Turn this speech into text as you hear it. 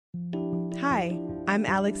Hi, I'm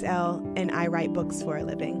Alex L., and I write books for a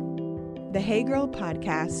living. The Hey Girl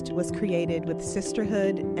podcast was created with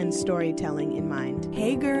sisterhood and storytelling in mind.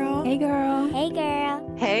 Hey girl. Hey girl. Hey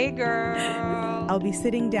girl. Hey girl. I'll be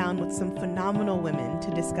sitting down with some phenomenal women to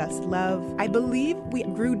discuss love. I believe we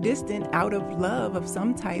grew distant out of love of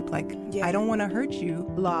some type, like, I don't want to hurt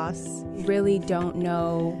you. Loss. Really don't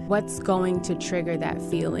know what's going to trigger that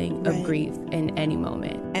feeling of grief in any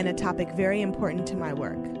moment. And a topic very important to my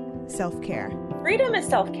work, self-care. Freedom is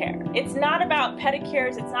self-care. It's not about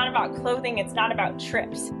pedicures. It's not about clothing. It's not about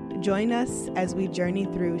trips. Join us as we journey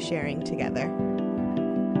through sharing together.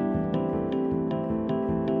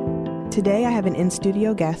 Today I have an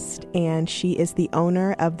in-studio guest, and she is the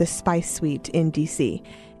owner of the Spice Suite in DC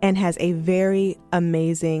and has a very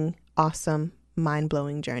amazing, awesome,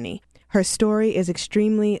 mind-blowing journey. Her story is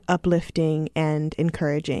extremely uplifting and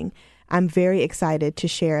encouraging. I'm very excited to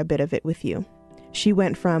share a bit of it with you. She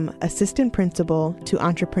went from assistant principal to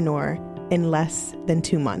entrepreneur in less than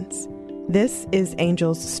 2 months. This is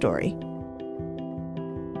Angel's story.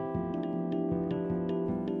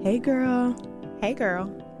 Hey, girl. Hey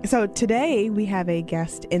girl. So today we have a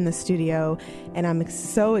guest in the studio, and I'm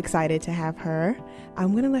so excited to have her.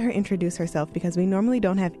 I'm going to let her introduce herself because we normally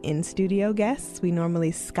don't have in-studio guests. We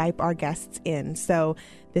normally Skype our guests in. So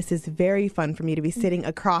this is very fun for me to be sitting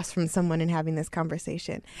across from someone and having this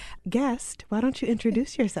conversation. Guest, why don't you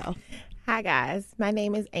introduce yourself? Hi guys, my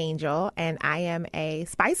name is Angel and I am a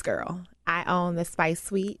Spice Girl. I own the Spice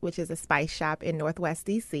Suite, which is a spice shop in Northwest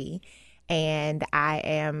DC. And I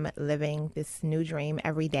am living this new dream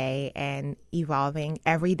every day and evolving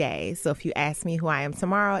every day. So if you ask me who I am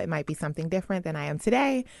tomorrow, it might be something different than I am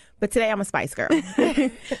today. But today I'm a Spice Girl.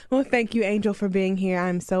 Well, thank you, Angel, for being here.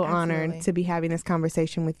 I'm so honored to be having this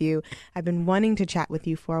conversation with you. I've been wanting to chat with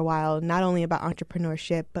you for a while, not only about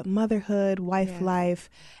entrepreneurship, but motherhood, wife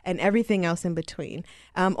life, and everything else in between.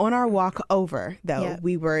 On our walk over, though,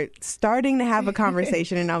 we were starting to have a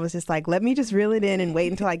conversation, and I was just like, let me just reel it in and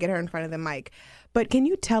wait until I get her in front of the mic. But can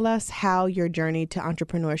you tell us how your journey to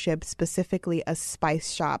entrepreneurship, specifically a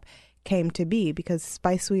spice shop, came to be? Because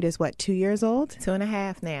Spice Suite is what, 2 years old?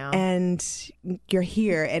 2.5 now. And you're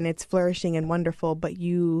here and it's flourishing and wonderful, but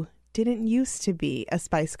you didn't used to be a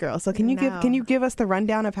Spice Girl. So can you give us the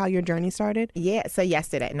rundown of how your journey started? Yeah, so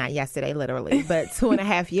not yesterday literally, but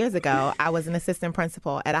 2.5 years ago, I was an assistant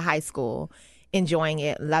principal at a high school. Enjoying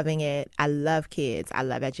it, loving it. I love kids. I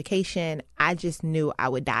love education. I just knew I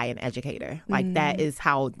would die an educator. Like that is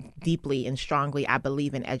how deeply and strongly I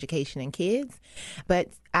believe in education and kids. But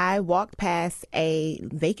I walked past a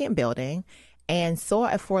vacant building and saw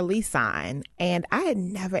a for lease sign. And I had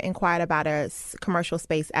never inquired about a commercial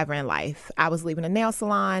space ever in life. I was leaving a nail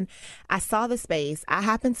salon. I saw the space. I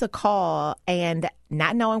happened to call, and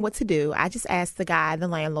not knowing what to do, I just asked the guy, the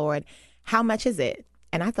landlord, how much is it?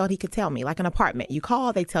 And I thought he could tell me, like an apartment. You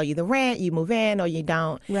call, they tell you the rent, you move in or you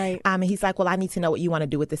don't. Right. And he's like, well, I need to know what you want to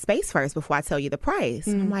do with the space first before I tell you the price.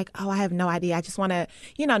 And I'm like, oh, I have no idea. I just want to,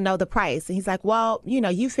 know the price. And he's like, well,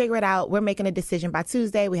 you figure it out. We're making a decision by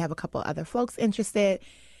Tuesday. We have a couple other folks interested.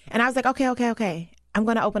 And I was like, okay. I'm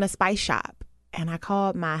going to open a spice shop. And I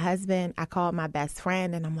called my husband. I called my best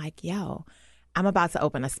friend. And I'm like, yo, I'm about to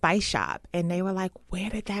open a spice shop. And they were like, where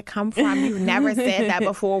did that come from? You've never said that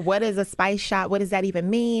before. What is a spice shop? What does that even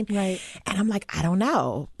mean? Right. And I'm like, I don't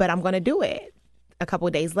know, but I'm going to do it. A couple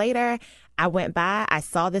of days later, I went by, I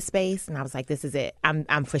saw the space, and I was like, this is it.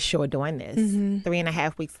 I'm for sure doing this.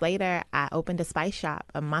 3.5 weeks later, I opened a spice shop.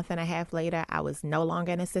 A month and a half later, I was no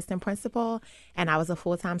longer an assistant principal, and I was a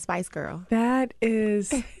full-time Spice Girl. That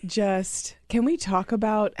is just, can we talk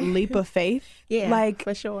about leap of faith? Yeah,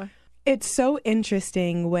 for sure. It's so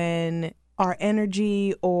interesting when our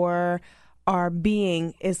energy or our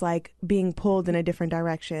being is like being pulled in a different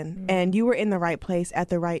direction. And you were in the right place at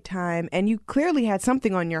the right time. And you clearly had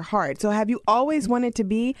something on your heart. So have you always wanted to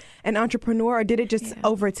be an entrepreneur, or did it just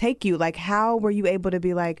overtake you? Like, how were you able to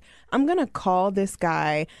be like, I'm going to call this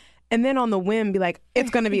guy, and then on the whim be like, it's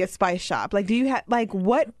going to be a spice shop? Like, do you have, like,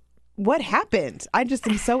 what happened? I just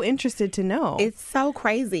am so interested to know. It's so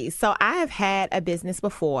crazy. So I have had a business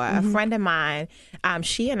before. A friend of mine,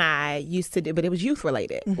 she and I used to do, but it was youth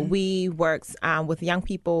related. We worked with young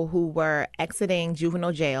people who were exiting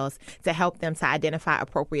juvenile jails to help them to identify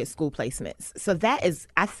appropriate school placements. So that is,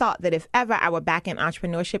 I thought that if ever I were back in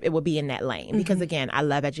entrepreneurship, it would be in that lane. Because again, I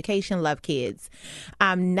love education, love kids.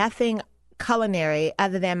 Nothing culinary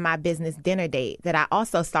other than my business dinner date that I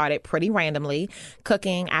also started pretty randomly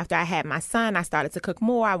cooking. After I had my son, I started to cook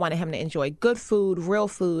more. I wanted him to enjoy good food, real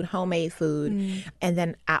food, homemade food. And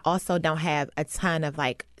then I also don't have a ton of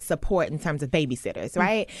like support in terms of babysitters,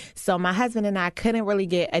 right? So my husband and I couldn't really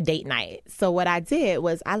get a date night. So what I did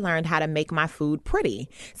was I learned how to make my food pretty.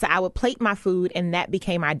 So I would plate my food and that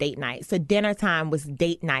became our date night. So dinner time was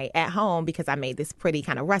date night at home because I made this pretty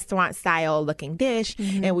kind of restaurant style looking dish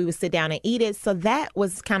and we would sit down and eat it. So that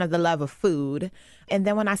was kind of the love of food. And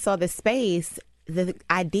then when I saw the space, the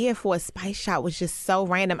idea for a spice shop was just so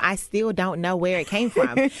random. I still don't know where it came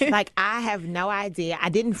from. Like, I have no idea. I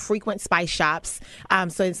didn't frequent spice shops.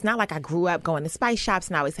 So it's not like I grew up going to spice shops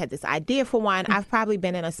and I always had this idea for one. I've probably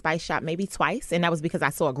been in a spice shop maybe twice, and that was because I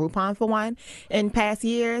saw a Groupon for one in past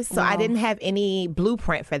years. So I didn't have any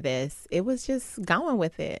blueprint for this. It was just going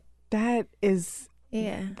with it. That is,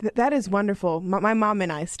 that is wonderful. My mom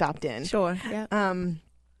and I stopped in. Sure. Yeah.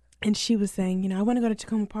 And she was saying, I want to go to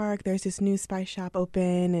Tacoma Park. There's this new spice shop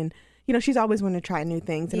open. And, she's always wanted to try new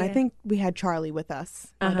things. And I think we had Charlie with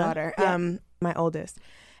us, my daughter, my oldest.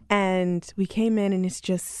 And we came in and it's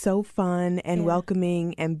just so fun and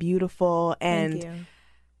welcoming and beautiful. And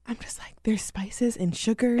I'm just like, there's spices and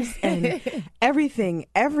sugars and everything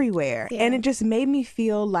everywhere. Yeah. And it just made me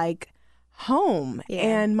feel like home. Yeah.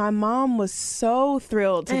 And my mom was so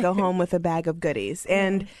thrilled to go home with a bag of goodies.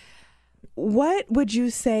 And what would you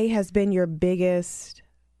say has been your biggest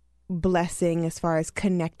blessing as far as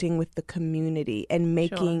connecting with the community and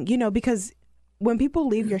making, because when people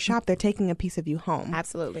leave your shop, they're taking a piece of you home.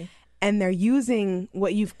 Absolutely. And they're using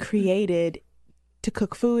what you've created to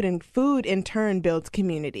cook food, and food in turn builds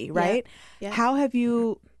community, right? Yeah. How have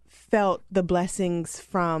you felt the blessings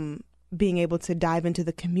from being able to dive into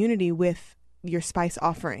the community with your spice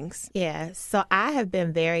offerings? Yeah, so I have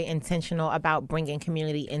been very intentional about bringing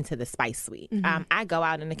community into the Spice Suite. I go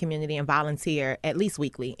out in the community and volunteer at least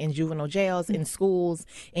weekly in juvenile jails, in schools,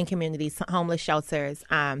 in communities, homeless shelters.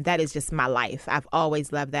 That is just my life. I've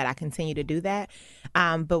always loved that. I continue to do that.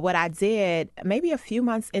 But what I did, maybe a few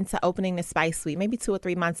months into opening the Spice Suite, maybe 2 or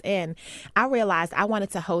 3 months in, I realized I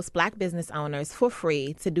wanted to host Black business owners for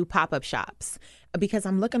free to do pop-up shops. Because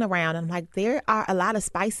I'm looking around and I'm like, there are a lot of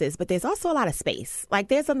spices, but there's also a lot of space. Like,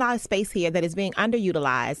 there's a lot of space here that is being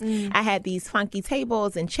underutilized. I had these funky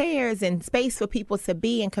tables and chairs and space for people to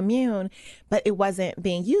be and commune, but it wasn't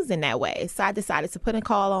being used in that way. So I decided to put a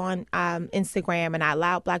call on Instagram, and I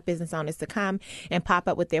allowed Black business owners to come and pop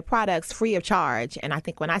up with their products free of charge. And I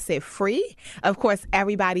think when I said free, of course,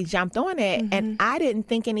 everybody jumped on it. And I didn't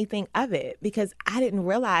think anything of it because I didn't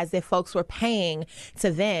realize that folks were paying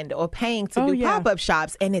to vend or paying to do pop-up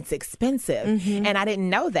shops, and it's expensive. And I didn't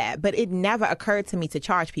know that, but it never occurred to me to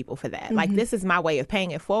charge people for that. Like, this is my way of paying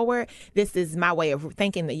it forward. This is my way of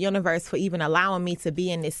thanking the universe for even allowing me to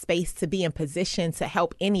be in this space, to be in position to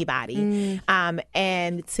help anybody.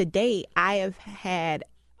 And to date, I have had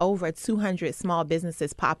over 200 small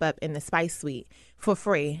businesses pop up in the Spice Suite for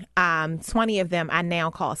free. 20 of them I now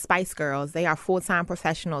call Spice Girls. They are full-time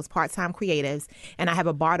professionals, part-time creatives, and I have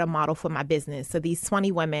a barter model for my business. So these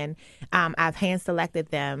 20 women, I've hand-selected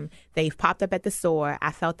them. They've popped up at the store.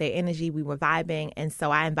 I felt their energy. We were vibing, and so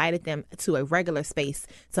I invited them to a regular space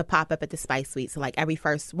to pop up at the Spice Suite. So like every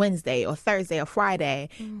first Wednesday or Thursday or Friday,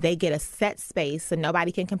 they get a set space, so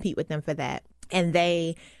nobody can compete with them for that. And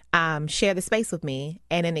they share the space with me,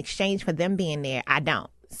 and in exchange for them being there, I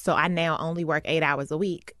don't. So I now only work 8 hours a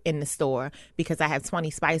week in the store because I have 20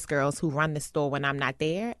 Spice Girls who run the store when I'm not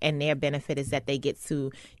there. And their benefit is that they get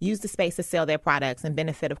to use the space to sell their products and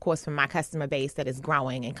benefit, of course, from my customer base that is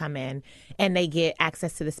growing and come in. And they get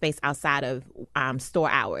access to the space outside of store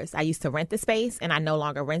hours. I used to rent the space, and I no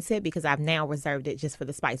longer rent it because I've now reserved it just for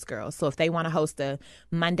the Spice Girls. So if they want to host a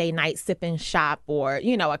Monday night sip-in shop or,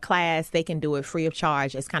 a class, they can do it free of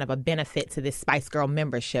charge as kind of a benefit to this Spice Girl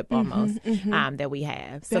membership almost that we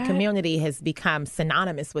have. So community has become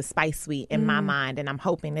synonymous with Spice Suite in my mind, and I'm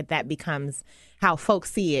hoping that that becomes how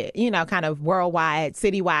folks see it, kind of worldwide,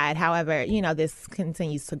 citywide, however, this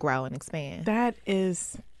continues to grow and expand. That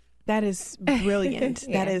is brilliant.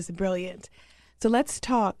 That is brilliant. So let's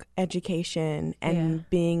talk education and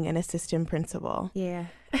being an assistant principal. Yeah.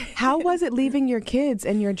 How was it leaving your kids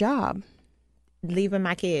and your job? Leaving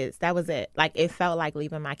my kids. That was it. Like, it felt like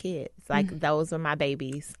leaving my kids. Like, those were my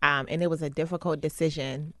babies. And it was a difficult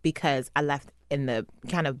decision because I left in the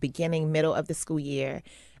kind of middle of the school year.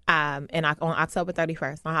 And on October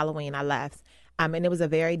 31st, on Halloween, I left. And it was a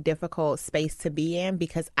very difficult space to be in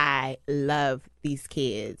because I love these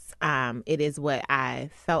kids. It is what I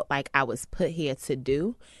felt like I was put here to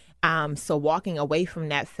do. So walking away from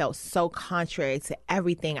that felt so contrary to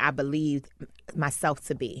everything I believed myself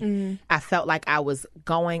to be. I felt like I was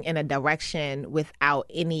going in a direction without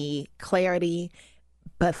any clarity,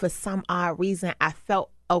 but for some odd reason, I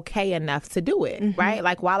felt okay enough to do it, right?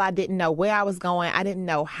 Like, while I didn't know where I was going, I didn't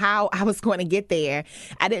know how I was going to get there.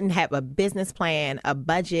 I didn't have a business plan, a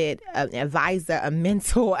budget, an advisor, a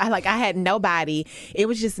mentor. I had nobody. It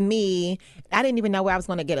was just me. I didn't even know where I was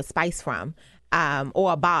going to get a spice from.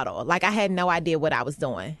 Or a bottle. Like, I had no idea what I was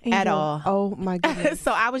doing at all. Oh my goodness.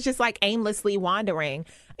 So I was just like aimlessly wandering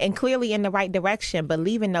and clearly in the right direction, but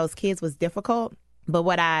leaving those kids was difficult. But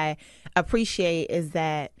what I appreciate is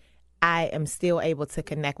that I am still able to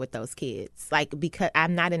connect with those kids. Like, because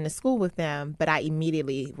I'm not in the school with them, but I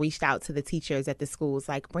immediately reached out to the teachers at the schools,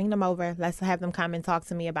 like, bring them over. Let's have them come and talk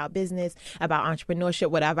to me about business, about entrepreneurship,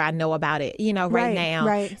 whatever I know about it, right now.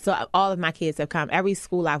 Right. So all of my kids have come. Every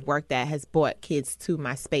school I've worked at has brought kids to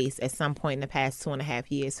my space at some point in the past 2.5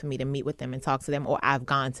 years for me to meet with them and talk to them, or I've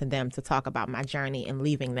gone to them to talk about my journey and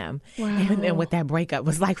leaving them. Wow. And what that breakup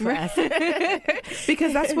was like for us.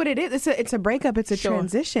 Because that's what it is. It's a breakup. It's a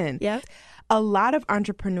transition. Yeah. A lot of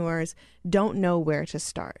entrepreneurs don't know where to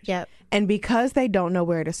start. Yep. And because they don't know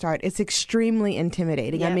where to start, it's extremely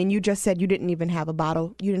intimidating. Yep. I mean, you just said you didn't even have a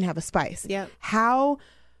bottle. You didn't have a spice. Yep. How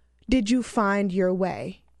did you find your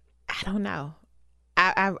way? I don't know.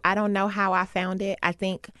 I don't know how I found it. I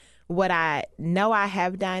think what I know I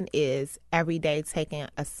have done is every day taking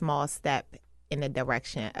a small step in the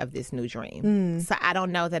direction of this new dream. So I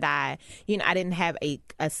don't know that I didn't have a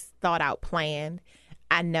thought out plan.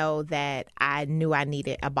 I know that I knew I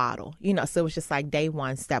needed a bottle, so it was just like day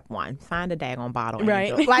one, step one, find a daggone bottle.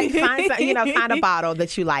 Right. Angel. Like, find a bottle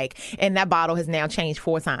that you like. And that bottle has now changed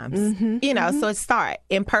 4 times, so it's start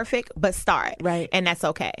imperfect, but start. Right. And that's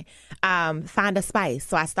okay. Find a spice.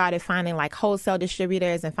 So I started finding like wholesale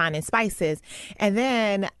distributors and finding spices. And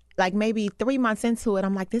then like maybe 3 months into it,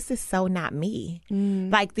 I'm like, this is so not me.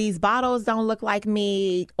 Like, these bottles don't look like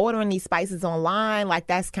me. Ordering these spices online, like,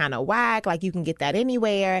 that's kind of whack. Like, you can get that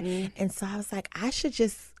anywhere. And so I was like, I should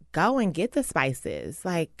just go and get the spices.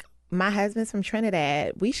 Like, my husband's from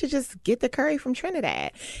Trinidad. We should just get the curry from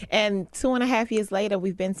Trinidad. And 2.5 years later,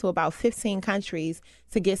 we've been to about 15 countries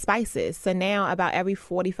to get spices. So now about every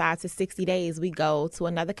 45 to 60 days, we go to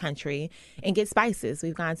another country and get spices.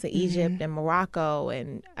 We've gone to Egypt and Morocco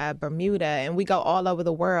and Bermuda, and we go all over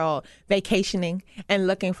the world vacationing and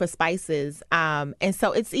looking for spices. And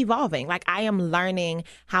so it's evolving. Like, I am learning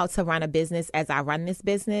how to run a business as I run this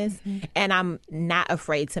business, and I'm not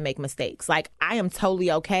afraid to make mistakes. Like, I am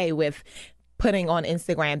totally okay with putting on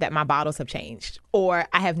Instagram that my bottles have changed, or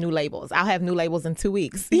I have new labels. I'll have new labels in 2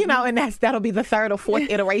 weeks, and that'll be the 3rd or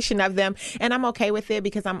 4th iteration of them. And I'm okay with it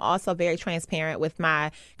because I'm also very transparent with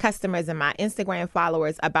my customers and my Instagram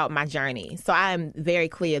followers about my journey. So I'm very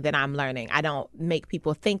clear that I'm learning. I don't make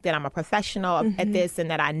people think that I'm a professional at this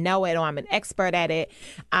and that I know it or I'm an expert at it.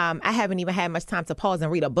 I haven't even had much time to pause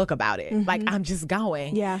and read a book about it. Like, I'm just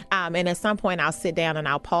going. Yeah. And at some point I'll sit down and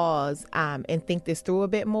I'll pause and think this through a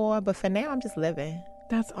bit more. But for now, I'm just living.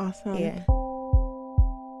 That's awesome. Yeah.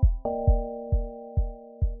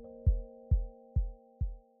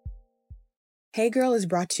 Hey Girl is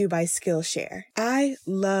brought to you by Skillshare. I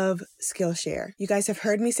love Skillshare. You guys have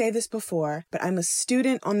heard me say this before, but I'm a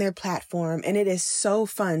student on their platform, and it is so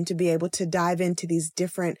fun to be able to dive into these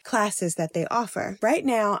different classes that they offer. Right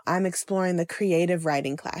now, I'm exploring the creative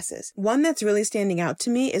writing classes. One that's really standing out to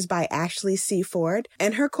me is by Ashley C. Ford,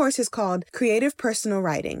 and her course is called Creative Personal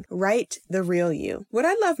Writing, Write the Real You. What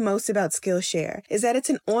I love most about Skillshare is that it's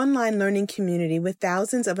an online learning community with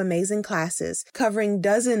thousands of amazing classes covering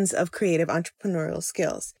dozens of creative entrepreneurial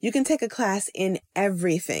skills. You can take a class in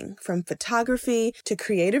everything from photography to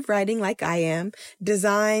creative writing like I am,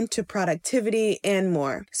 design to productivity, and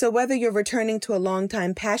more. So whether you're returning to a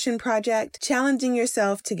long-time passion project, challenging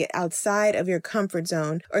yourself to get outside of your comfort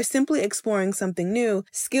zone, or simply exploring something new,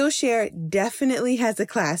 Skillshare definitely has a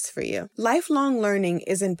class for you. Lifelong learning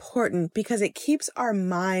is important because it keeps our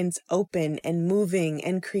minds open and moving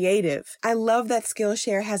and creative. I love that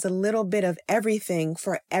Skillshare has a little bit of everything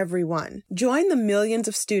for everyone. Join the millions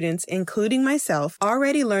of students, including myself,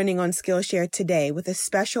 already learning on Skillshare today with a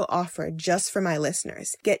special offer just for my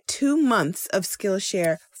listeners. Get 2 months of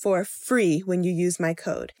Skillshare for free when you use my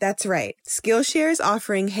code. That's right. Skillshare is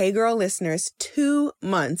offering Hey Girl listeners 2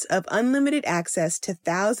 months of unlimited access to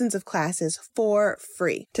thousands of classes for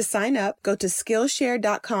free. To sign up, go to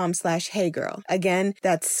Skillshare.com/HeyGirl. Again,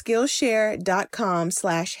 that's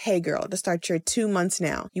Skillshare.com/HeyGirl to start your 2 months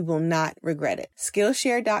now. You will not regret it.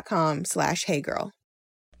 Skillshare.com/HeyGirl.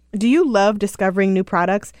 Do you love discovering new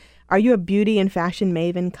products? Are you a beauty and fashion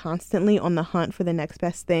maven constantly on the hunt for the next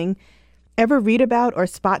best thing? Ever read about or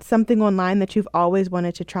spot something online that you've always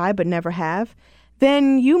wanted to try but never have?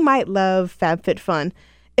 Then you might love FabFitFun.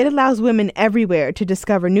 It allows women everywhere to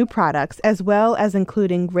discover new products, as well as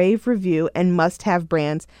including rave review and must-have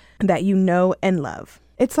brands that you know and love.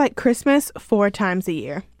 It's like Christmas 4 times a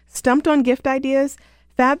year. Stumped on gift ideas?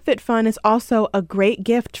 FabFitFun is also a great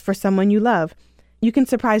gift for someone you love. You can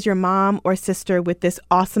surprise your mom or sister with this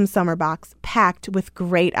awesome summer box packed with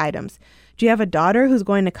great items. Do you have a daughter who's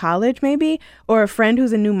going to college maybe? Or a friend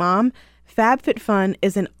who's a new mom? FabFitFun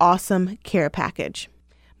is an awesome care package.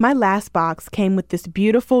 My last box came with this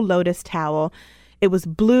beautiful lotus towel. It was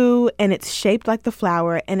blue and it's shaped like the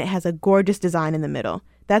flower and it has a gorgeous design in the middle.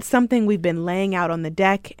 That's something we've been laying out on the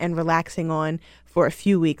deck and relaxing on for a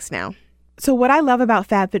few weeks now. So what I love about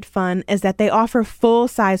FabFitFun is that they offer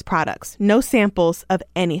full-size products, no samples of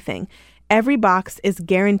anything. Every box is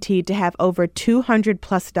guaranteed to have over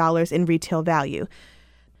 $200+ in retail value.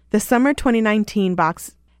 The summer 2019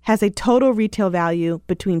 box has a total retail value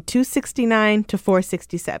between $269 to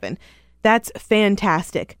 $467. That's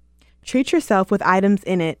fantastic. Treat yourself with items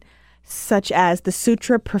in it such as the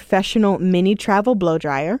Sutra Professional Mini Travel Blow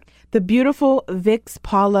Dryer, the beautiful Vicks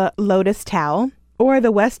Paula Lotus Towel, or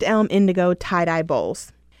the West Elm Indigo Tie-Dye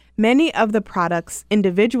Bowls. Many of the products'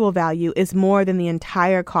 individual value is more than the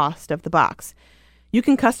entire cost of the box. You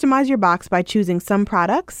can customize your box by choosing some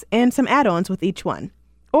products and some add-ons with each one.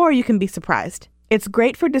 Or you can be surprised. It's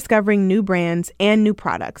great for discovering new brands and new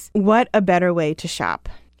products. What a better way to shop.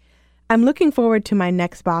 I'm looking forward to my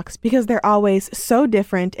next box because they're always so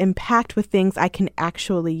different and packed with things I can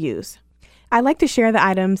actually use. I like to share the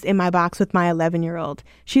items in my box with my 11-year-old.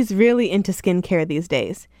 She's really into skincare these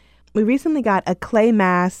days. We recently got a clay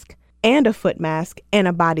mask and a foot mask and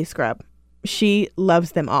a body scrub. She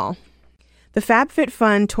loves them all. The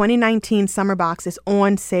FabFitFun 2019 summer box is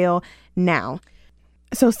on sale now.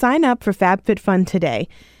 So sign up for FabFitFun today.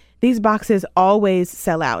 These boxes always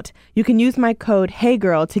sell out. You can use my code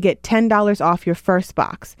HeyGirl to get $10 off your first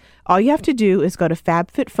box. All you have to do is go to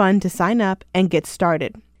FabFitFun to sign up and get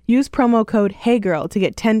started. Use promo code HeyGirl to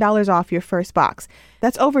get $10 off your first box.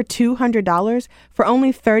 That's over $200 for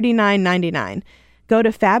only $39.99. Go to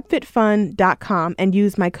fabfitfun.com and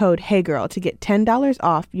use my code HeyGirl to get $10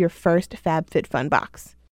 off your first FabFitFun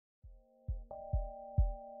box.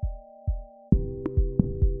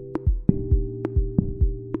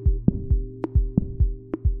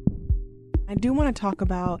 I do want to talk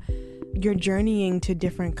about your journeying to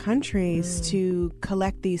different countries to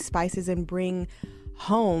collect these spices and bring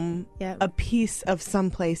home a piece of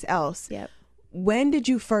someplace else. When did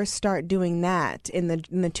you first start doing that in the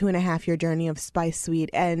 2.5-year journey of Spice Suite?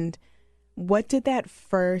 And what did that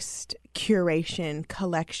first curation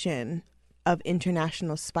collection of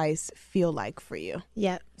international spice feel like for you?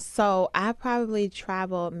 So I probably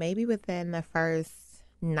traveled maybe within the first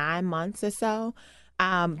 9 months or so.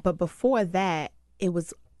 But before that, it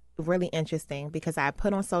was really interesting because I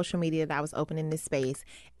put on social media that I was opening this space,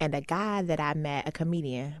 and a guy that I met, a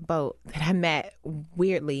comedian, Bo, that I met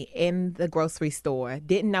weirdly in the grocery store,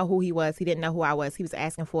 didn't know who he was. He didn't know who I was. He was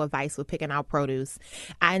asking for advice with picking out produce.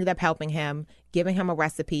 I ended up helping him, giving him a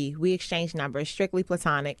recipe. We exchanged numbers, strictly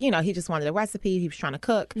platonic. You know, he just wanted a recipe. He was trying to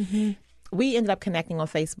cook. We ended up connecting on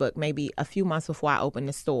Facebook maybe a few months before I opened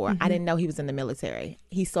the store. I didn't know he was in the military.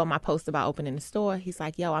 He saw my post about opening the store. He's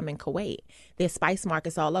like, yo, I'm in Kuwait. There's spice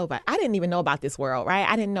markets all over. I didn't even know about this world, right?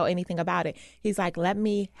 I didn't know anything about it. He's like, let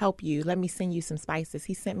me help you. Let me send you some spices.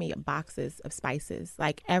 He sent me boxes of spices.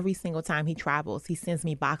 Like every single time he travels, he sends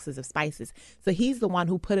me boxes of spices. So he's the one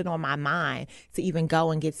who put it on my mind to even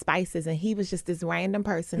go and get spices. And he was just this random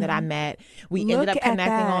person that I met. We ended up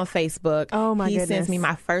connecting on Facebook. Oh my goodness. He sends me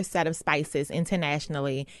my first set of spices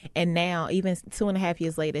internationally, and now even 2.5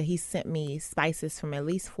 years later he sent me spices from at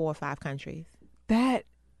least 4 or 5 countries.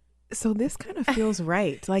 So this kind of feels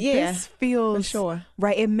right. Like this feels for sure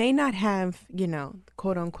right. It may not have,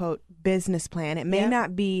 quote unquote business plan. It may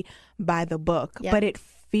not be by the book, but it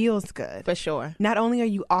feels good. For sure. Not only are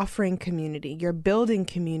you offering community, you're building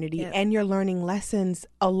community and you're learning lessons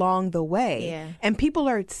along the way. And people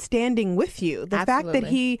are standing with you. The fact that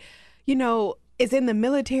he, is in the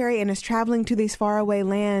military and is traveling to these faraway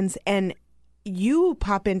lands, and you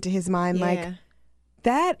pop into his mind like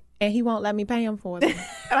that. And he won't let me pay him for them.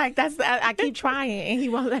 Like I keep trying and he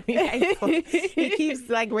won't let me pay for it. He keeps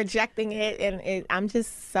like rejecting it, and I'm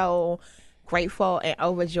just so grateful and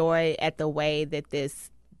overjoyed at the way that this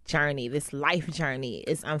journey, this life journey,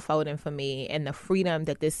 is unfolding for me, and the freedom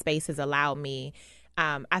that this space has allowed me.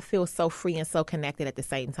 I feel so free and so connected at the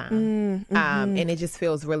same time. And it just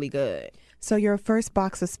feels really good. So your first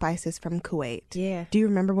box of spices from Kuwait. Yeah. Do you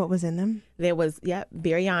remember what was in them? There was,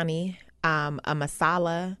 biryani, a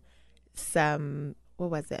masala, some what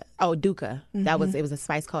was it? Oh, Duca. Mm-hmm. It was a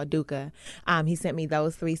spice called Duca. He sent me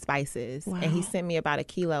those 3 spices, and he sent me about 1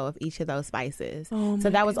 kilo of each of those spices. So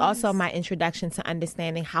that was also my introduction to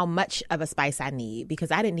understanding how much of a spice I need, because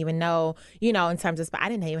I didn't even know, in terms of I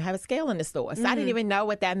didn't even have a scale in the store. So I didn't even know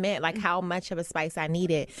what that meant, like how much of a spice I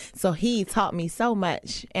needed. So he taught me so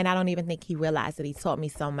much, and I don't even think he realized that he taught me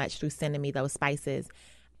so much through sending me those spices.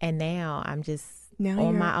 And now I'm just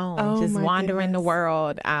on my own, just wandering the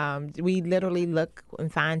world. We literally look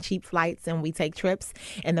and find cheap flights, and we take trips.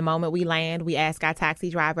 And the moment we land, we ask our taxi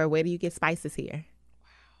driver, where do you get spices here?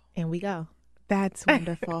 And we go. That's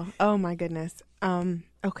wonderful. Oh my goodness.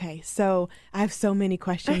 Okay, so I have so many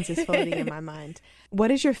questions just floating in my mind.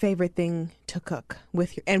 What is your favorite thing to cook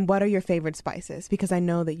and what are your favorite spices? Because I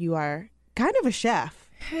know that you are kind of a chef.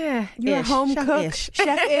 You're a home cook,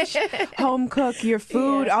 chef-ish, home cook. Your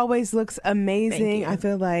food always looks amazing. I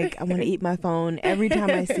feel like I want to eat my phone every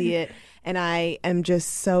time I see it. And I am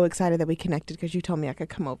just so excited that we connected, because you told me I could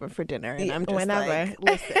come over for dinner. And I'm just like,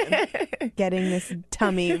 listen, getting this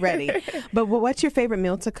tummy ready. But what's your favorite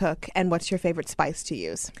meal to cook, and what's your favorite spice to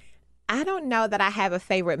use? I don't know that I have a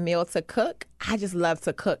favorite meal to cook. I just love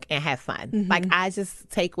to cook and have fun. Mm-hmm. Like, I just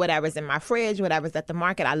take whatever's in my fridge, whatever's at the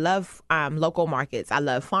market. I love local markets. I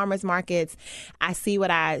love farmers markets. I see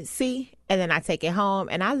what I see, and then I take it home,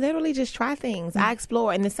 and I literally just try things. Mm-hmm. I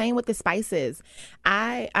explore, and the same with the spices.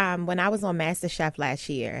 When I was on MasterChef last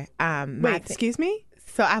year. Excuse me?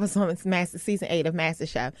 So I was on season 8 of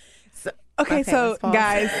MasterChef. Okay, so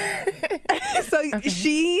guys,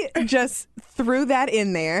 she just threw that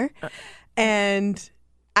in there, and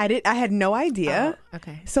I had no idea. Oh,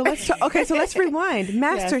 okay. So let's rewind.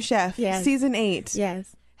 MasterChef, season 8.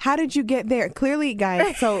 Yes. How did you get there? Clearly,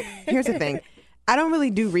 guys. So here's the thing. I don't really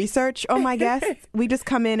do research on my guests. We just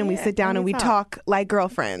come in and we sit down and we talk like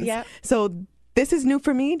girlfriends. Yep. So this is new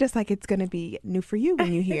for me, just like it's going to be new for you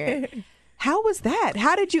when you hear it. How was that?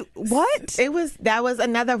 How did you, what? That was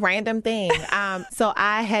another random thing. So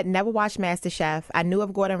I had never watched MasterChef. I knew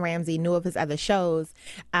of Gordon Ramsay, knew of his other shows.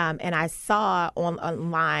 And I saw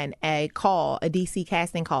online a DC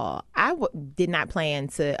casting call. I did not plan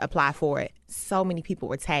to apply for it. So many people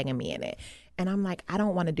were tagging me in it. And I'm like, I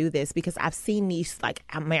don't want to do this, because I've seen these like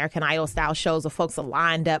American Idol style shows where folks are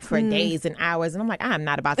lined up for days and hours. And I'm like, I'm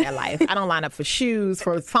not about that life. I don't line up for shoes,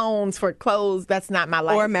 for phones, for clothes. That's not my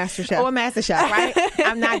life. Or MasterChef, right?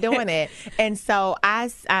 I'm not doing it. And so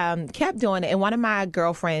I kept doing it. And one of my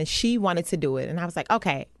girlfriends, she wanted to do it. And I was like,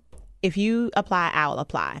 okay, if you apply, I'll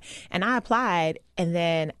apply. And I applied, and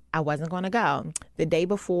then I wasn't going to go. The day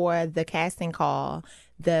before the casting call,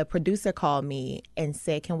 the producer called me and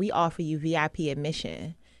said, can we offer you VIP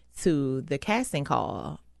admission to the casting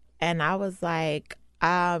call? And I was like,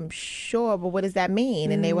 sure, but what does that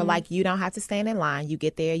mean? And they were like, you don't have to stand in line. You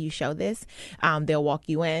get there, you show this, they'll walk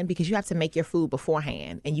you in, because you have to make your food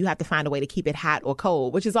beforehand, and you have to find a way to keep it hot or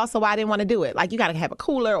cold, which is also why I didn't want to do it. Like, you got to have a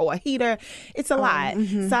cooler or a heater. It's a lot.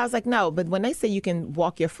 Mm-hmm. So I was like, no, but when they say you can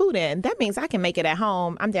walk your food in, that means I can make it at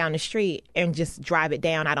home. I'm down the street and just drive it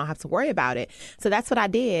down. I don't have to worry about it. So that's what I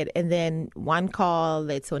did. And then one call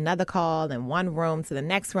led to another call, and one room to the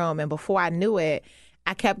next room. And before I knew it,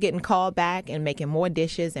 I kept getting called back and making more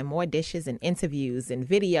dishes and interviews and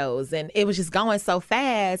videos. And it was just going so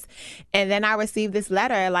fast. And then I received this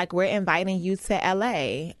letter, like, we're inviting you to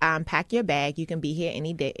LA. Pack your bag. You can be here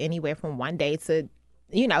anywhere from 1 day to,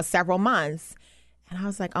 several months. And I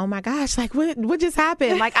was like, oh my gosh, like, what just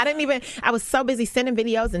happened? Like, I was so busy sending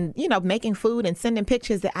videos and, making food and sending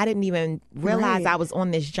pictures that I didn't even realize I was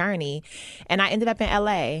on this journey. And I ended up in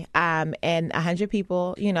LA. And 100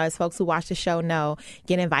 people, as folks who watch the show know,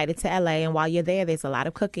 get invited to LA. And while you're there's a lot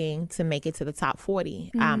of cooking to make it to the top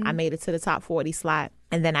 40. I made it to the top 40 slot.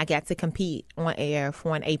 And then I got to compete on air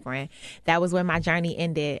for an apron. That was when my journey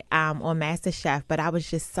ended on MasterChef. But I was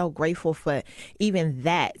just so grateful for even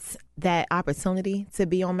that opportunity to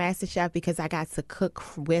be on MasterChef, because I got to cook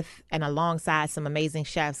with and alongside some amazing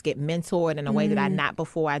chefs, get mentored in a way that I'd not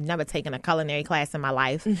before. I'd never taken a culinary class in my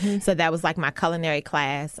life. Mm-hmm. So that was like my culinary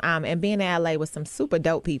class. And being in LA with some super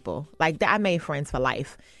dope people. Like, I made friends for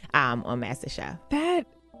life on MasterChef. That,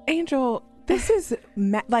 Angel... This is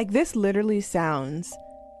this literally sounds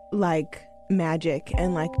like magic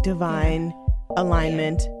and like divine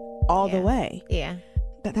alignment all the way. Yeah.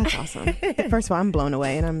 That's awesome. First of all, I'm blown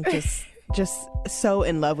away, and I'm just so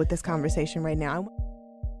in love with this conversation right now.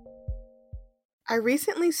 I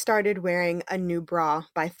recently started wearing a new bra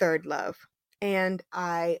by Third Love, and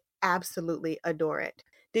I absolutely adore it.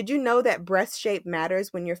 Did you know that breast shape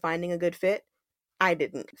matters when you're finding a good fit? I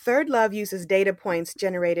didn't. Third Love uses data points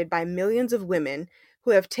generated by millions of women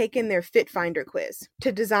who have taken their Fit Finder quiz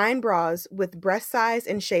to design bras with breast size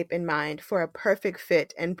and shape in mind for a perfect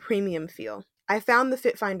fit and premium feel. I found the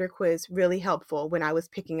Fit Finder quiz really helpful when I was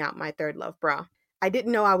picking out my Third Love bra. I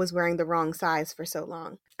didn't know I was wearing the wrong size for so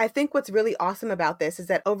long. I think what's really awesome about this is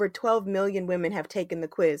that over 12 million women have taken the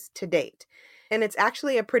quiz to date, and it's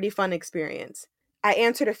actually a pretty fun experience. I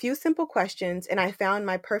answered a few simple questions and I found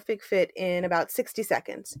my perfect fit in about 60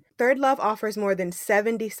 seconds. Third Love offers more than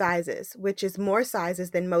 70 sizes, which is more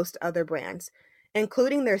sizes than most other brands,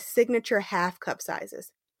 including their signature half cup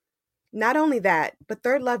sizes. Not only that, but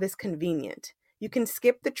Third Love is convenient. You can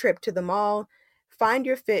skip the trip to the mall, find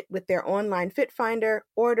your fit with their online fit finder,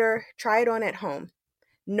 order, try it on at home.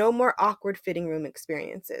 No more awkward fitting room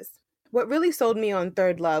experiences. What really sold me on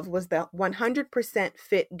Third Love was the 100%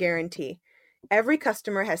 fit guarantee. Every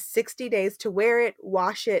customer has 60 days to wear it,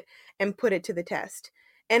 wash it, and put it to the test.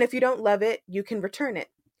 And if you don't love it, you can return it.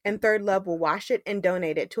 And Third Love will wash it and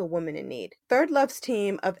donate it to a woman in need. Third Love's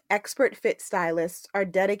team of expert fit stylists are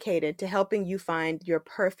dedicated to helping you find your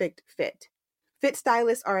perfect fit. Fit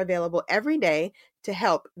stylists are available every day to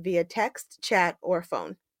help via text, chat, or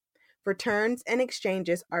phone. Returns and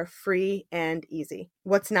exchanges are free and easy.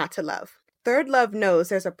 What's not to love? Third Love knows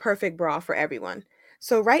there's a perfect bra for everyone.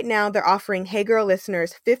 So right now, they're offering Hey Girl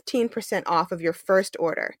listeners 15% off of your first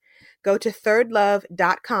order. Go to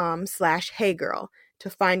thirdlove.com/heygirl to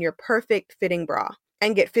find your perfect fitting bra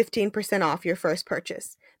and get 15% off your first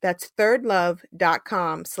purchase. That's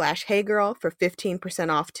thirdlove.com/heygirl for 15%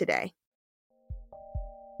 off today.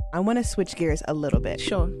 I want to switch gears a little bit.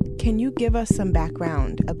 Sure. Can you give us some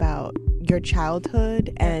background about your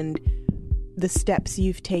childhood and the steps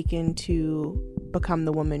you've taken to become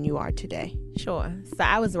the woman you are today? Sure. So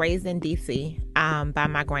I was raised in D.C. By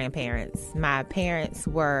my grandparents. My parents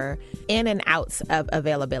were in and out of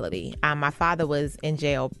availability. My father was in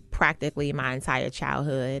jail practically my entire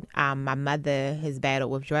childhood. My mother has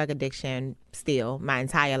battled with drug addiction still my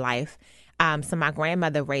entire life. So my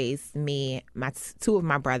grandmother raised me, my two of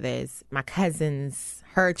my brothers, my cousins,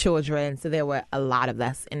 her children. So there were a lot of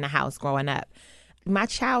us in the house growing up. My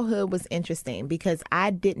childhood was interesting because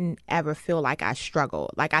I didn't ever feel like I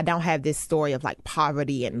struggled. Like, I don't have this story of like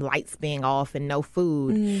poverty and lights being off and no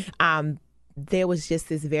food. There was just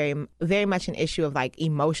this very, very much an issue of like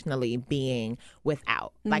emotionally being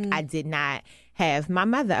without. Like, I did not have my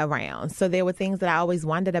mother around. So there were things that I always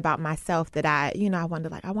wondered about myself that I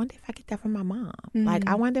wondered, like, I wonder if I get that from my mom. Like,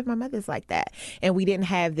 I wonder if my mother's like that. And we didn't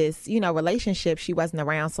have this, relationship. She wasn't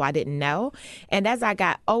around, so I didn't know. And as I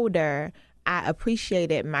got older, I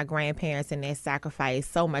appreciated my grandparents and their sacrifice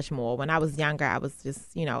so much more. When I was younger, I was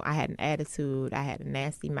just, I had an attitude. I had a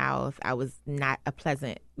nasty mouth. I was not a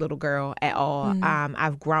pleasant little girl at all.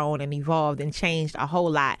 I've grown and evolved and changed a whole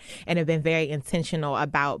lot and have been very intentional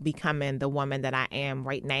about becoming the woman that I am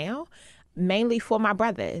right now, mainly for my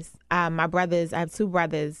brothers. I have two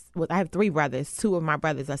brothers. Well, I have three brothers. Two of my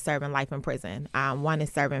brothers are serving life in prison. One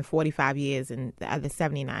is serving 45 years and the other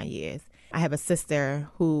 79 years. I have a sister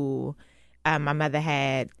who my mother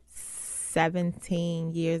had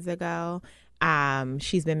 17 years ago.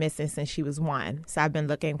 She's been missing since she was 1. So I've been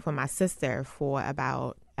looking for my sister for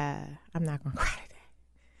about, I'm not going to cry today.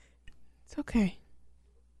 It's okay.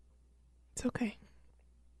 It's okay.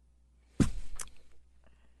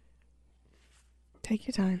 Take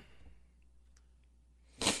your time.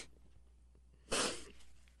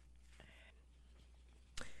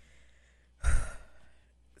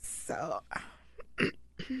 So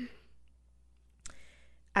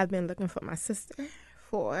I've been looking for my sister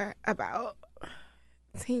for about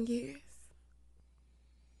 10 years.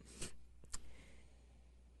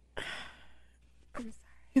 I'm sorry.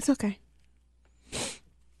 It's okay.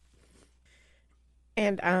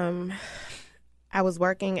 And I was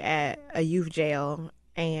working at a youth jail,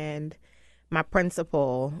 and my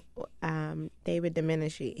principal, David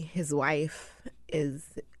Domenici, his wife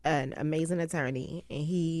is an amazing attorney, and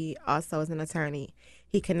he also is an attorney.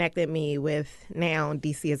 He connected me with now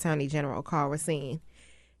D.C. Attorney General Carl Racine.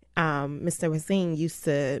 Mr. Racine used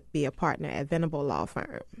to be a partner at Venable Law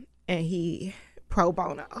Firm, and he, pro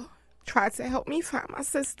bono, tried to help me find my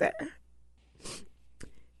sister.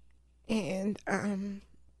 And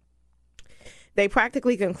they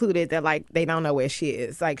practically concluded that, like, they don't know where she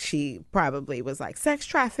is. Like, she probably was, like, sex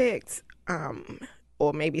trafficked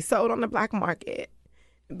or maybe sold on the black market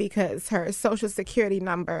because her Social Security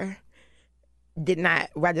number did not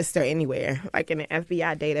register anywhere, like in an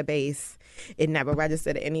FBI database. It never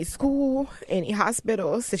registered at any school, any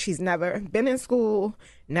hospital. So she's never been in school,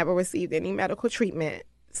 never received any medical treatment.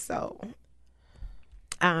 So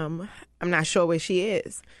I'm not sure where she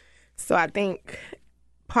is. So I think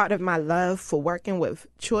part of my love for working with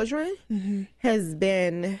children has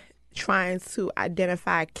been trying to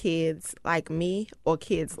identify kids like me or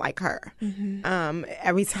kids like her.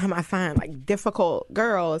 Every time I find like difficult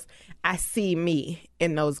girls, I see me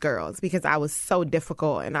in those girls because I was so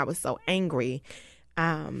difficult and I was so angry.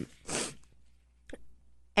 And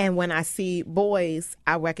when I see boys,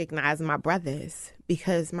 I recognize my brothers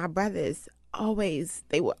because my brothers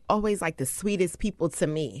they were always like the sweetest people to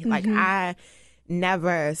me. Like I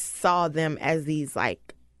never saw them as these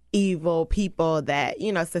like evil people that,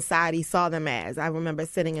 society saw them as. I remember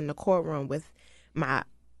sitting in the courtroom with my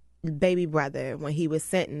baby brother when he was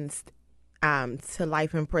sentenced to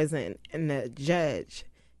life in prison, and the judge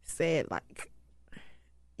said, like,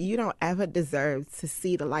 you don't ever deserve to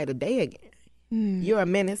see the light of day again. You're a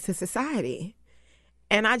menace to society.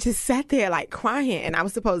 And I just sat there like crying, and I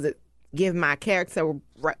was supposed to give my character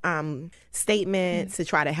statement to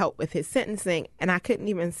try to help with his sentencing, and I couldn't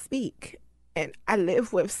even speak. And I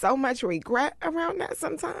live with so much regret around that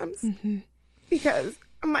sometimes because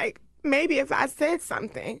I'm like, maybe if I said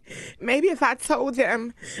something, maybe if I told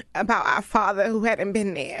them about our father who hadn't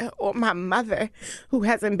been there, or my mother who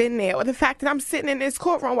hasn't been there, or the fact that I'm sitting in this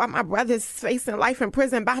courtroom while my brother's facing life in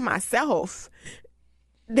prison by myself,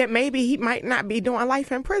 that maybe he might not be doing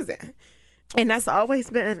life in prison. And that's always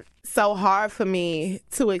been so hard for me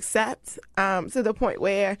to accept, to the point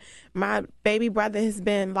where my baby brother has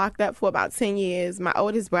been locked up for about 10 years, my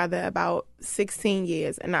oldest brother about 16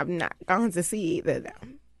 years, and I've not gone to see either of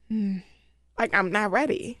them. Like, I'm not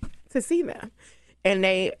ready to see them. And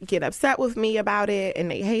they get upset with me about it,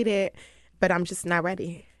 and they hate it, but I'm just not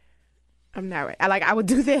ready. I'm not ready. I would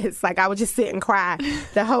do this. Like, I would just sit and cry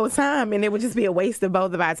the whole time, and it would just be a waste of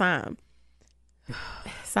both of our time.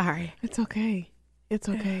 Sorry. It's okay. It's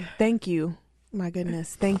okay. Thank you. My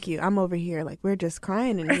goodness. Thank you. I'm over here like we're just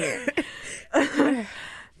crying in here.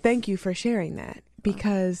 Thank you for sharing that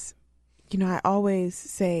because, I always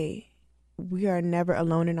say we are never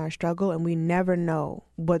alone in our struggle and we never know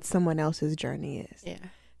what someone else's journey is. Yeah.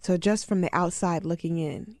 So just from the outside looking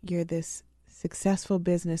in, you're this successful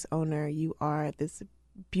business owner. You are this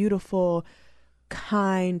beautiful,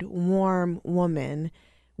 kind, warm woman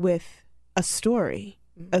with a story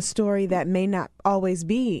that may not always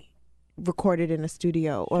be recorded in a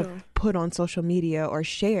studio or put on social media or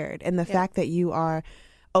shared. And the fact that you are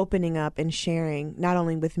opening up and sharing not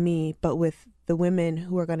only with me, but with the women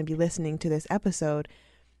who are going to be listening to this episode,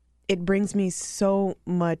 it brings me so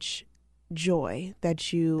much joy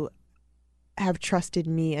that you have trusted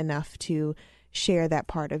me enough to share that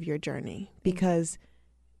part of your journey because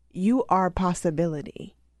you are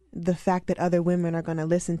possibility. The fact that other women are going to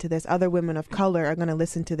listen to this, other women of color are going to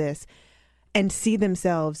listen to this and see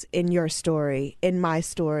themselves in your story, in my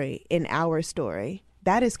story, in our story.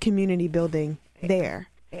 That is community building there.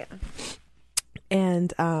 Yeah.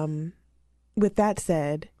 And with that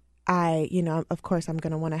said, of course, I'm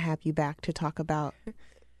going to want to have you back to talk about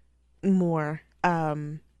more.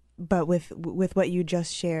 But with what you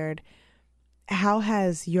just shared, how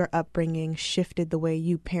has your upbringing shifted the way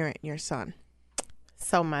you parent your son?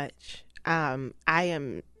 So much.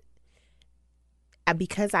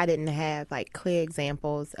 Because I didn't have like clear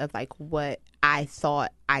examples of like what I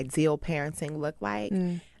thought ideal parenting looked like,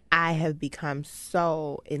 I have become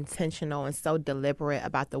so intentional and so deliberate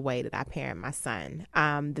about the way that I parent my son.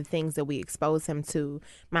 The things that we expose him to.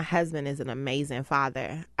 My husband is an amazing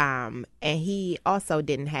father. And he also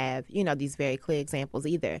didn't have, these very clear examples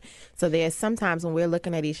either. So there's sometimes when we're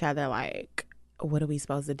looking at each other like, what are we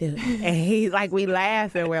supposed to do? And we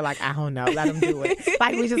laugh and we're like, I don't know, let him do it.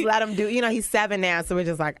 We just let him do, he's 7 now. So we're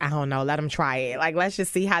just like, I don't know, let him try it. Let's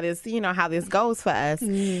just see how this, how this goes for us.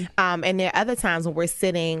 And there are other times when we're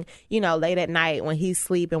sitting, late at night when he's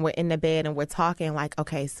asleep and we're in the bed and we're talking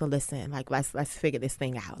okay, so listen, let's figure this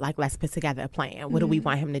thing out. Let's put together a plan. What do we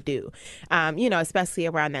want him to do? Especially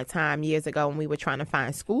around that time years ago when we were trying to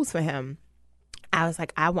find schools for him. I was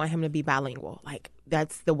like, I want him to be bilingual.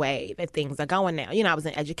 That's the way that things are going now. I was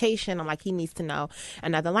in education. I'm like, he needs to know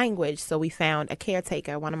another language. So we found a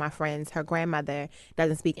caretaker, one of my friends, her grandmother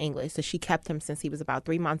doesn't speak English. So she kept him since he was about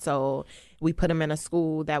 3 months old. We put him in a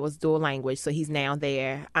school that was dual language. So he's now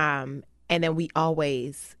there. And then we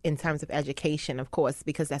always, in terms of education, of course,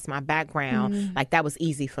 because that's my background, that was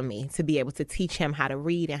easy for me to be able to teach him how to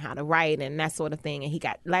read and how to write and that sort of thing. And he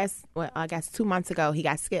got 2 months ago, he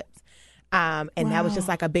got skipped. That was just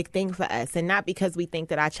a big thing for us. And not because we think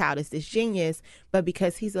that our child is this genius, but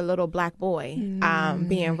because he's a little black boy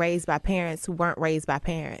being raised by parents who weren't raised by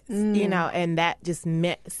parents, and that just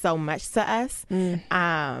meant so much to us.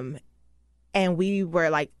 And we were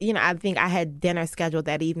like, I think I had dinner scheduled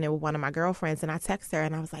that evening with one of my girlfriends, and I texted her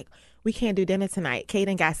and I was like, we can't do dinner tonight.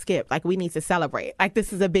 Kaden got skipped. Like, we need to celebrate. Like,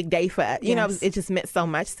 this is a big day for us. It just meant so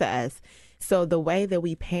much to us. So the way that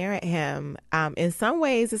we parent him, in some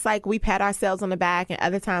ways, it's like we pat ourselves on the back, and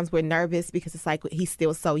other times we're nervous because it's like he's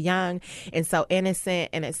still so young and so innocent.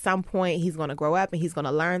 And at some point, he's going to grow up and he's going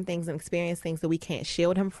to learn things and experience things that we can't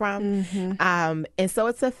shield him from. Mm-hmm. And so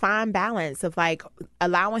it's a fine balance of like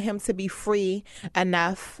allowing him to be free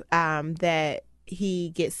enough that he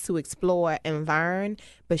gets to explore and learn,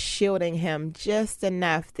 but shielding him just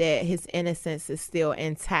enough that his innocence is still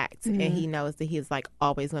intact. Mm-hmm. And he knows that he's like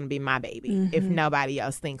always going to be my baby. Mm-hmm. If nobody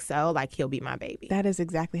else thinks so, like, he'll be my baby. That is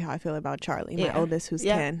exactly how I feel about Charlie, my oldest, who's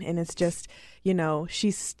 10. And it's just,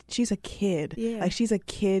 she's a kid. Yeah. Like, she's a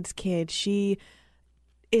kid's kid. She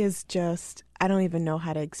is just, I don't even know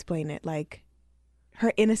how to explain it. Like,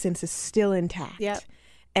 her innocence is still intact. Yep.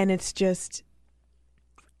 And it's just,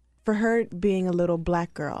 for her being a little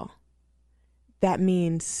black girl, that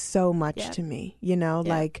means so much to me,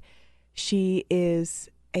 like, she is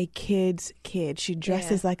a kid's kid. She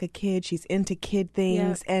dresses like a kid. She's into kid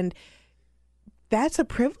things. And that's a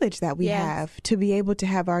privilege that we have, to be able to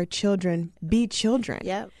have our children be children.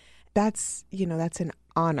 Yep. That's, that's an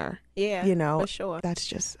honor. Yeah, for sure. That's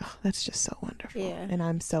just so wonderful. Yeah. And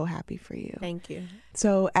I'm so happy for you. Thank you.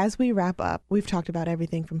 So as we wrap up, we've talked about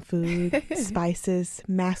everything from food, spices,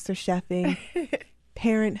 master chefing,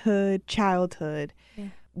 parenthood, childhood. Yeah.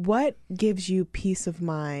 What gives you peace of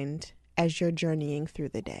mind as you're journeying through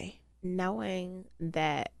the day? Knowing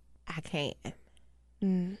that I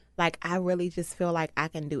can. Like, I really just feel like I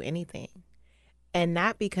can do anything. And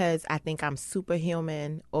not because I think I'm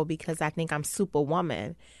superhuman or because I think I'm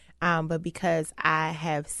superwoman, but because I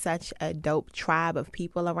have such a dope tribe of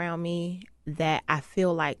people around me that I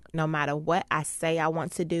feel like no matter what I say I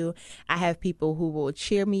want to do, I have people who will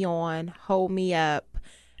cheer me on, hold me up,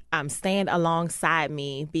 stand alongside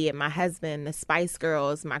me, be it my husband, the Spice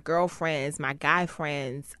Girls, my girlfriends, my guy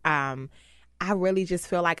friends. I really just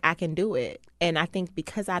feel like I can do it. And I think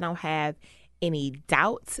because I don't have any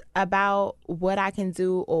doubt about what I can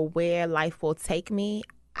do or where life will take me,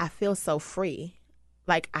 I feel so free.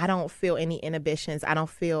 Like, I don't feel any inhibitions. I don't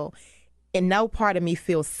feel, and no part of me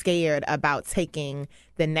feels scared about taking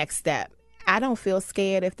the next step. I don't feel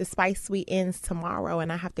scared if the Spice Suite ends tomorrow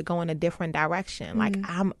and I have to go in a different direction. Like,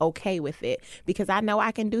 I'm okay with it because I know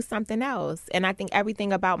I can do something else. And I think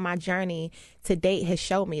everything about my journey to date has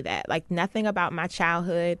shown me that. Like, nothing about my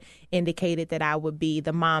childhood indicated that I would be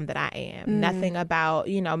the mom that I am. Nothing about,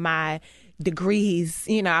 my degrees.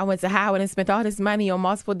 I went to Howard and spent all this money on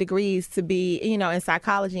multiple degrees to be, in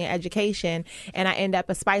psychology and education, and I end up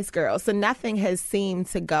a Spice Girl. So nothing has seemed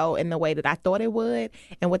to go in the way that I thought it would.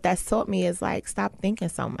 And what that's taught me is, like, stop thinking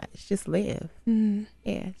so much. Just live.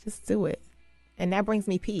 Yeah, just do it. And that brings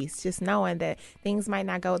me peace, just knowing that things might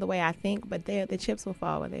not go the way I think, but the chips will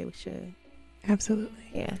fall where they should. Absolutely.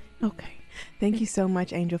 Yeah. Okay. Thank you so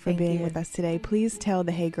much, Angel, for being with us today. Please tell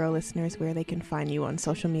the Hey Girl listeners where they can find you on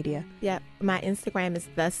social media. Yep. My Instagram is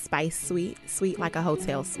The Spice Suite, sweet like a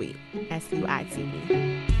hotel suite, SUITE.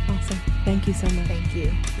 Awesome. Thank you so much. Thank you.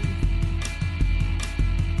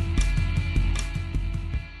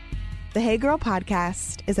 The Hey Girl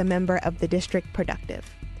podcast is a member of the District Productive,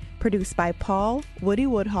 produced by Paul Woody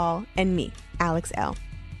Woodhall and me, Alex L.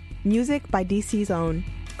 Music by DC's own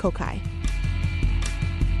Kokai.